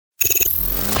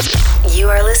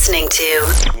listening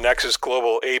to Nexus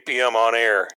Global APM On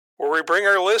Air, where we bring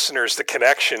our listeners the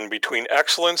connection between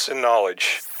excellence and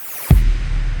knowledge.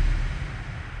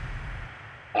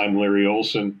 I'm Larry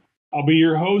Olson. I'll be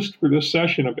your host for this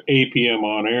session of APM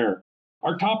On Air.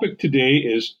 Our topic today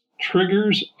is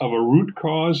triggers of a root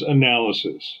cause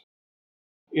analysis.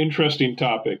 Interesting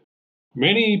topic.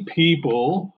 Many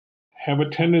people have a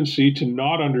tendency to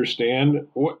not understand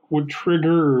what would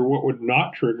trigger or what would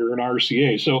not trigger an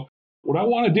RCA. So what I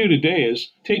want to do today is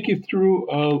take you through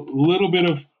a little bit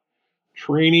of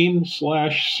training /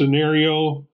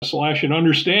 scenario / an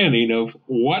understanding of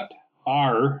what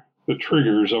are the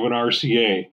triggers of an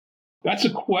RCA. That's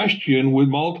a question with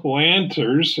multiple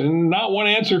answers, and not one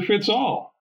answer fits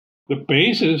all. The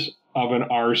basis of an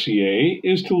RCA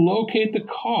is to locate the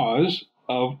cause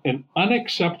of an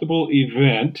unacceptable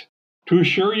event to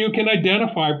assure you can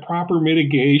identify proper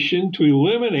mitigation to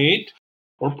eliminate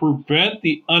or prevent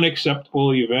the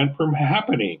unacceptable event from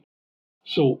happening.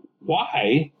 So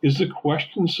why is the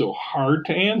question so hard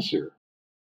to answer?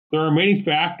 There are many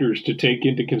factors to take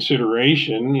into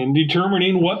consideration in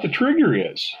determining what the trigger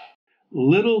is.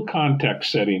 Little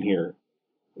context setting here.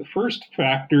 The first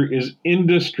factor is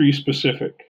industry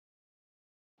specific.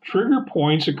 Trigger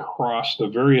points across the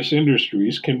various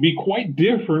industries can be quite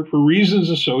different for reasons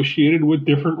associated with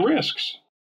different risks.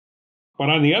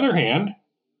 But on the other hand,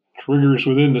 triggers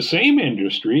within the same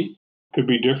industry could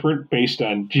be different based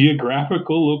on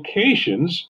geographical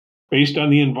locations, based on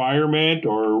the environment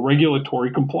or regulatory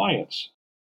compliance.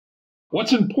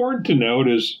 What's important to note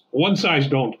is one size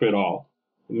don't fit all.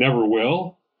 It never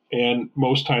will, and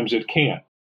most times it can't.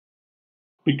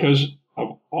 Because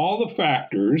of all the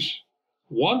factors,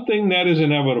 one thing that is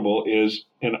inevitable is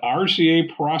an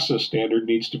RCA process standard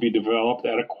needs to be developed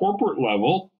at a corporate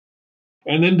level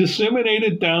and then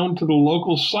disseminated down to the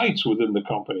local sites within the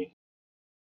company.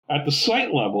 At the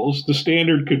site levels, the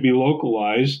standard could be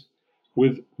localized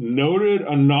with noted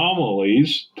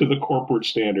anomalies to the corporate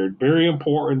standard. Very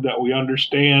important that we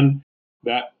understand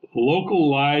that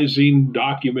localizing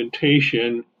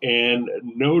documentation and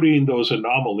noting those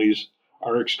anomalies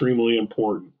are extremely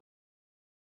important.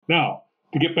 Now,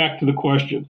 to get back to the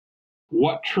question,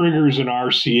 what triggers an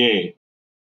RCA?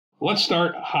 Let's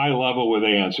start high level with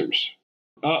answers.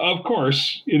 Of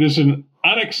course, it is an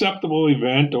unacceptable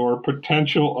event or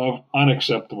potential of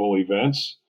unacceptable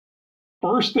events.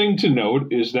 First thing to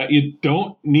note is that you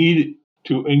don't need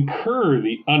to incur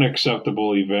the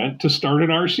unacceptable event to start an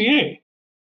RCA.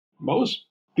 Most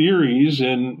theories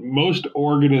and most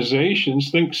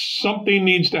organizations think something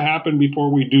needs to happen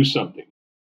before we do something.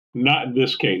 Not in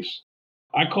this case.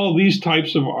 I call these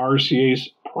types of RCAs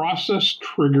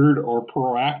process-triggered or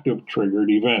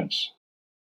proactive-triggered events.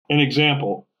 An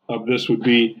example of this would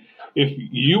be if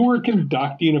you were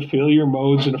conducting a failure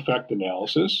modes and effect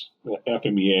analysis,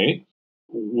 FMEA,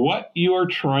 what you are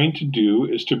trying to do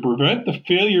is to prevent the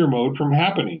failure mode from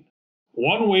happening.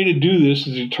 One way to do this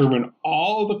is determine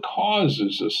all the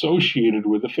causes associated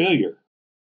with the failure.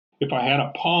 If I had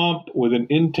a pump with an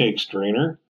intake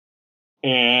strainer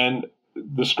and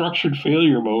the structured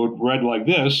failure mode read like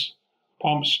this,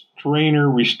 pump strainer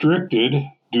restricted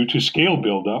due to scale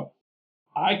buildup,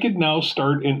 I could now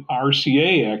start an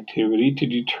RCA activity to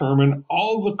determine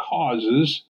all the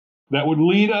causes that would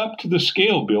lead up to the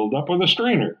scale buildup of the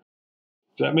strainer.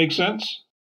 Does that make sense?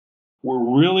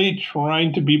 We're really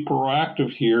trying to be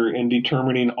proactive here in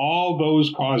determining all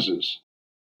those causes.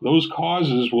 Those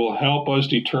causes will help us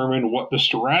determine what the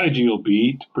strategy will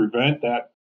be to prevent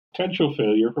that potential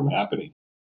failure from happening.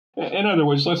 In other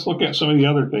words, let's look at some of the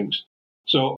other things.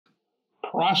 So,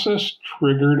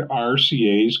 process-triggered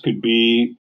RCAs could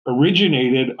be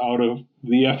originated out of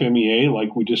the FMEA,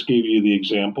 like we just gave you the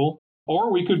example,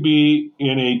 or we could be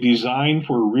in a design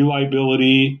for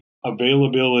reliability,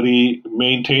 availability,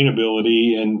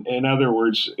 maintainability, and in other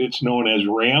words, it's known as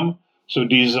RAM, so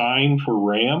design for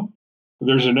RAM.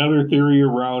 There's another theory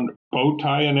around bow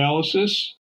tie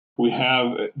analysis. We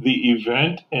have the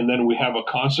event, and then we have a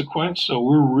consequence. So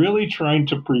we're really trying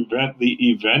to prevent the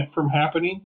event from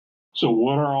happening. So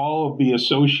what are all of the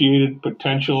associated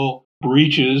potential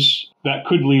breaches that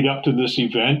could lead up to this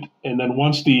event? And then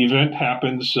once the event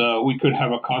happens, we could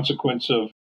have a consequence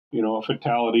of, a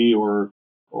fatality or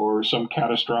some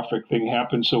catastrophic thing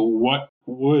happen. So what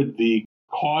would the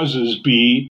causes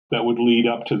be that would lead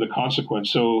up to the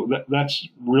consequence? So that's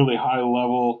really high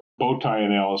level bow tie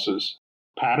analysis.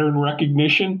 Pattern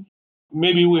recognition.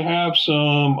 Maybe we have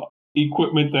some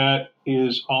equipment that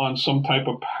is on some type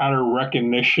of pattern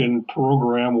recognition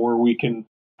program where we can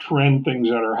trend things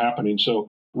that are happening. So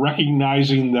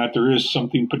recognizing that there is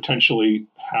something potentially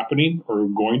happening or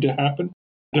going to happen.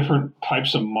 different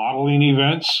types of modeling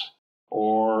events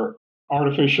or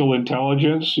artificial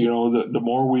intelligence. The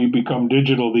more we become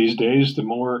digital these days, the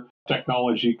more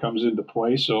technology comes into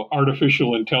play. So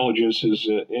artificial intelligence is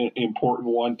an important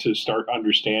one to start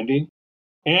understanding.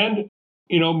 And,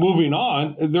 moving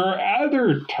on, there are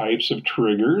other types of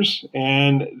triggers,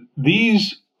 and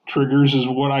these triggers is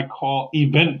what I call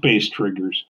event-based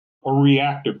triggers or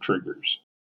reactive triggers.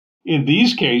 In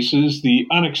these cases, the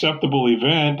unacceptable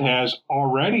event has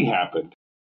already happened.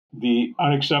 The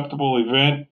unacceptable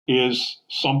event is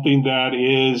something that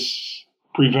is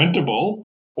preventable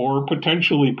or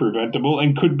potentially preventable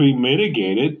and could be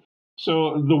mitigated.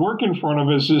 So the work in front of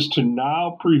us is to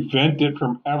now prevent it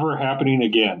from ever happening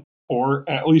again, or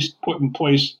at least put in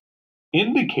place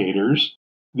indicators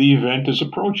the event is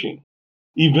approaching.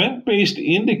 Event-based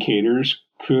indicators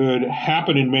could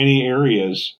happen in many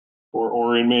areas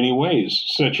or in many ways,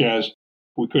 such as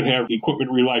we could have equipment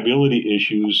reliability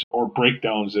issues or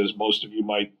breakdowns, as most of you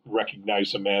might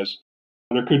recognize them as.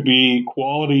 There could be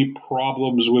quality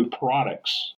problems with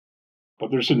products.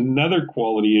 But there's another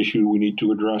quality issue we need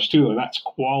to address too, and that's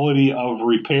quality of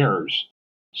repairs.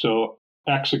 So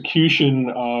execution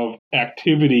of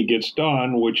activity gets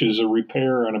done, which is a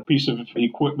repair on a piece of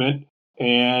equipment,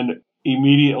 and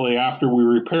immediately after we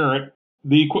repair it,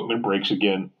 the equipment breaks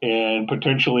again, and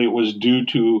potentially it was due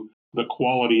to the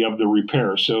quality of the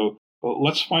repair. So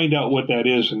let's find out what that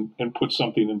is and put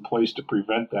something in place to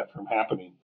prevent that from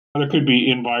happening. There could be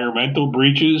environmental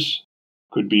breaches,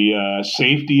 could be a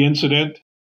safety incident,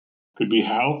 could be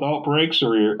health outbreaks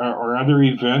or other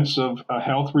events of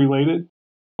health related.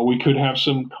 We could have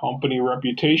some company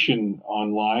reputation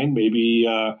online. Maybe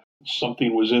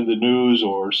something was in the news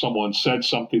or someone said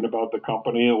something about the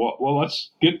company. Well, let's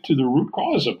get to the root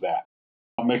cause of that.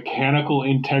 A mechanical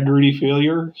integrity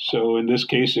failure. So in this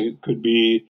case, it could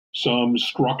be some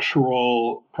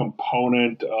structural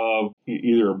component of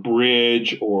either a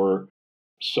bridge or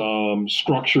some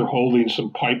structure holding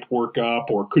some pipe work up,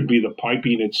 or it could be the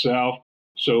piping itself.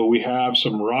 So we have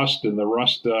some rust, and the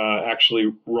rust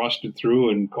actually rusted through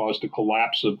and caused a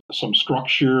collapse of some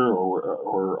structure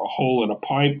or a hole in a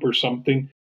pipe or something.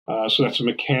 So that's a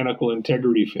mechanical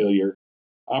integrity failure.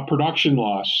 Production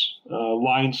loss,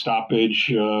 line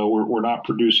stoppage, we're not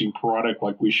producing product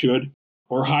like we should,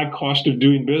 or high cost of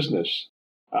doing business.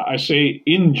 I say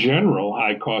in general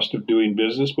high cost of doing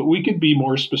business, but we could be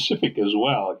more specific as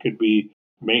well. It could be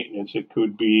maintenance. It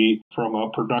could be from a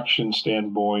production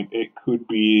standpoint. It could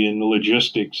be in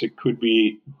logistics. It could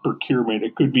be procurement.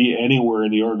 It could be anywhere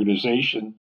in the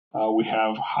organization. We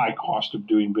have high cost of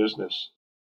doing business.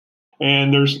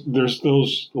 And there's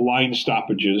those line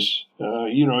stoppages.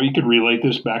 You could relate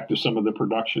this back to some of the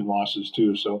production losses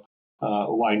too. So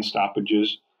line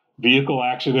stoppages, vehicle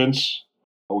accidents.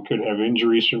 We could have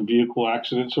injuries from vehicle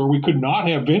accidents, or we could not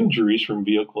have injuries from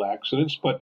vehicle accidents,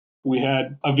 but we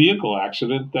had a vehicle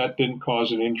accident that didn't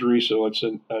cause an injury, so it's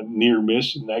a near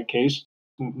miss in that case.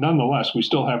 Nonetheless, we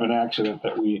still have an accident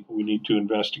that we need to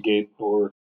investigate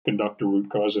or conduct a root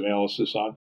cause analysis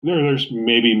on. There's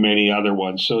maybe many other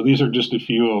ones. So these are just a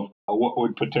few of what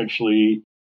would potentially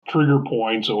trigger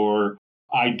points or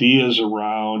ideas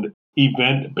around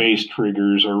event-based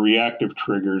triggers or reactive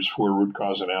triggers for root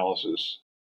cause analysis.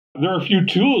 There are a few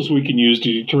tools we can use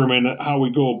to determine how we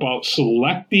go about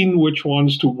selecting which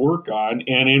ones to work on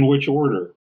and in which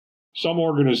order. Some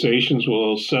organizations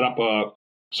will set up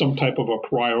some type of a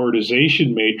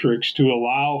prioritization matrix to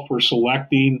allow for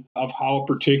selecting of how a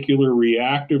particular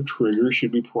reactive trigger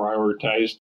should be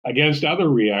prioritized against other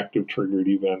reactive triggered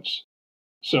events.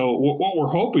 So what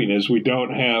we're hoping is we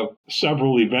don't have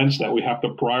several events that we have to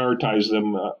prioritize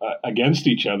them against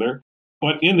each other.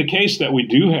 But in the case that we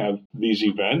do have these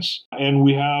events and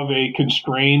we have a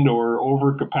constrained or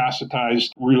overcapacitized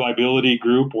reliability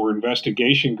group or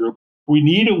investigation group, we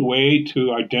need a way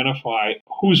to identify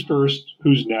who's first,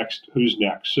 who's next.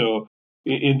 So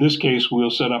in this case,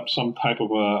 we'll set up some type of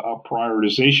a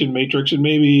prioritization matrix, and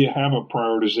maybe have a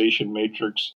prioritization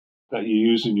matrix that you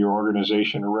use in your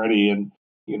organization already. And,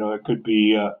 it could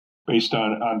be based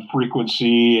on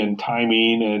frequency and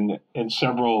timing and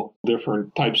several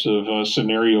different types of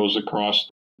scenarios across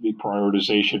the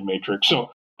prioritization matrix.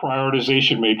 So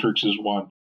prioritization matrix is one.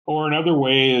 Or another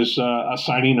way is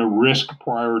assigning a risk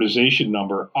prioritization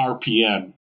number,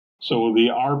 RPN. So the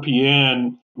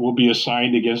RPN will be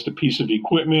assigned against a piece of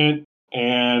equipment,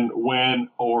 and when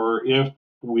or if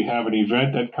we have an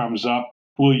event that comes up,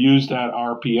 we'll use that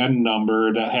RPN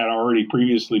number that had already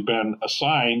previously been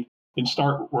assigned and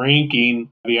start ranking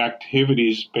the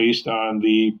activities based on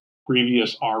the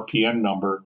previous RPN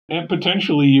number. And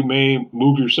potentially you may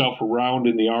move yourself around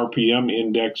in the RPM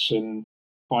index and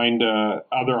find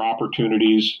other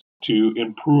opportunities to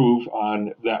improve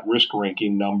on that risk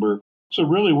ranking number. So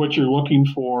really what you're looking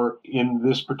for in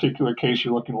this particular case,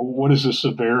 you're looking, what is the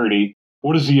severity?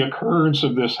 What is the occurrence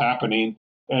of this happening?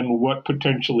 And what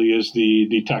potentially is the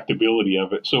detectability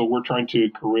of it? So we're trying to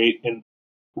create a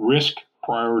risk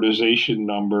prioritization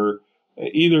number,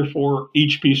 either for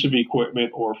each piece of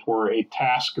equipment or for a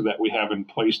task that we have in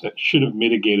place that should have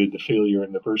mitigated the failure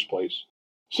in the first place.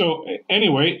 So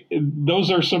anyway, those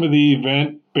are some of the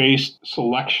event-based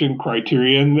selection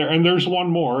criteria, and there's one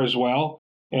more as well.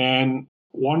 And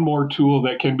one more tool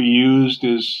that can be used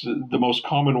is the most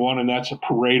common one, and that's a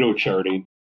Pareto charting.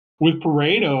 With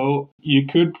Pareto, you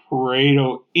could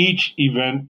Pareto each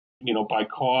event, by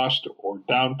cost or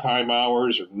downtime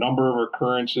hours or number of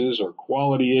occurrences or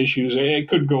quality issues. It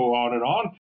could go on and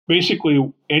on.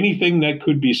 Basically, anything that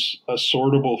could be a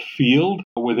sortable field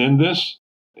within this,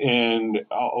 and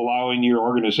allowing your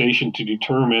organization to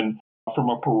determine from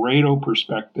a Pareto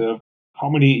perspective, how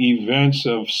many events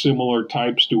of similar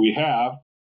types do we have?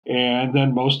 And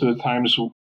then most of the times,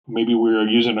 maybe we're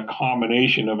using a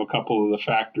combination of a couple of the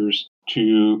factors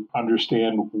to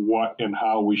understand what and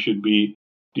how we should be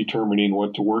determining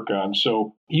what to work on.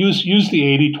 So use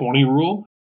the 80-20 rule.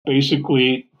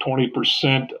 Basically,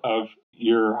 20% of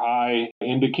your high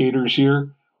indicators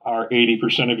here are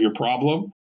 80% of your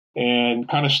problem, and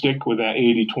kind of stick with that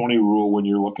 80-20 rule when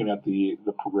you're looking at the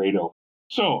Pareto.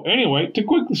 So anyway, to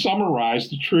quickly summarize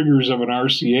the triggers of an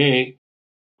RCA,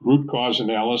 root cause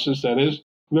analysis, that is,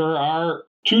 there are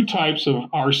two types of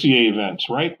RCA events,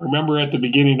 right? Remember at the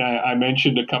beginning, I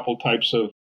mentioned a couple types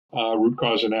of root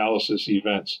cause analysis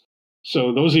events.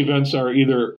 So those events are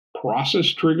either process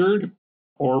triggered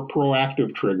or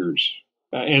proactive triggers.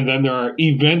 And then there are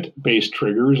event-based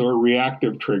triggers or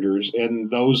reactive triggers,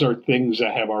 and those are things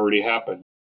that have already happened.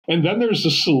 And then there's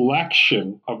the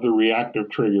selection of the reactive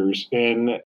triggers,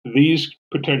 and these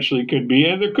potentially could be,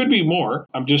 and there could be more.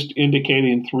 I'm just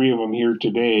indicating three of them here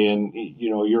today, and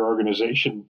your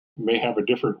organization may have a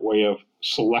different way of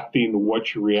selecting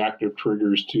what your reactive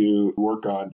triggers to work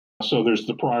on. So there's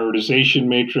the prioritization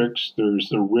matrix, there's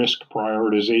the risk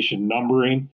prioritization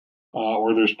numbering,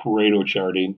 or there's Pareto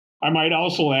charting. I might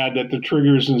also add that the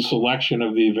triggers and selection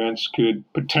of the events could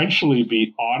potentially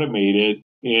be automated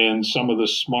in some of the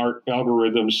smart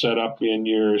algorithms set up in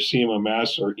your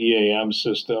CMMS or EAM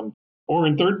system, or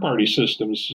in third-party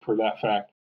systems for that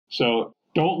fact. So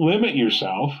don't limit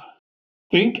yourself.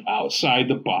 Think outside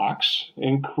the box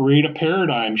and create a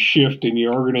paradigm shift in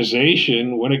your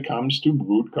organization when it comes to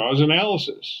root cause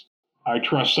analysis. I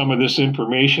trust some of this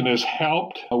information has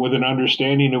helped with an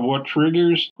understanding of what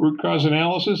triggers root cause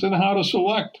analysis and how to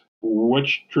select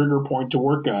which trigger point to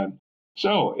work on.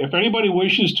 So if anybody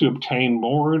wishes to obtain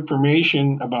more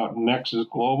information about Nexus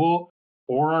Global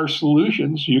or our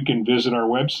solutions, you can visit our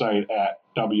website at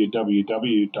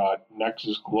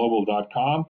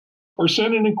www.nexusglobal.com or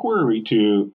send an inquiry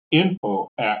to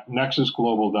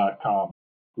info@nexusglobal.com.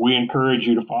 We encourage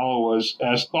you to follow us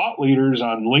as thought leaders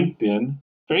on LinkedIn,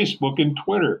 Facebook, and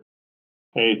Twitter.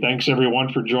 Hey, thanks everyone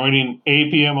for joining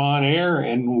APM On Air,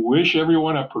 and wish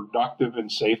everyone a productive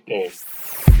and safe day.